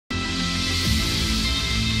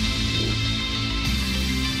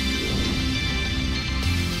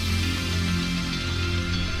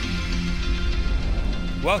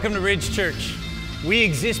Welcome to Ridge Church. We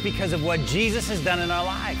exist because of what Jesus has done in our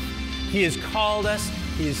life. He has called us,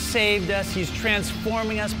 He has saved us, He's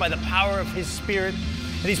transforming us by the power of His Spirit,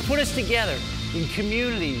 and He's put us together in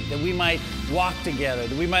community that we might walk together,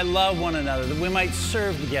 that we might love one another, that we might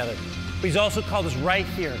serve together. But He's also called us right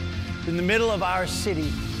here, in the middle of our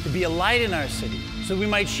city, to be a light in our city, so we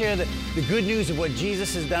might share the good news of what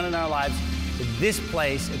Jesus has done in our lives at this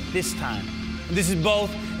place, at this time. And this is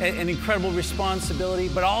both an incredible responsibility,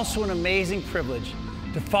 but also an amazing privilege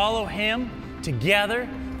to follow Him together,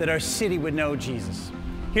 that our city would know Jesus.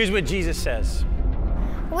 Here's what Jesus says.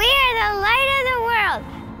 We are the light of the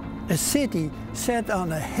world. A city set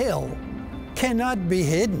on a hill cannot be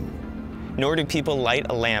hidden. Nor do people light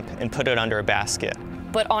a lamp and put it under a basket,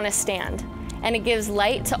 but on a stand, and it gives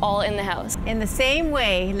light to all in the house. In the same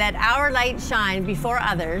way, let our light shine before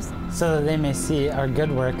others, so that they may see our good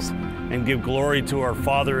works and give glory to our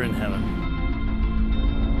Father in heaven.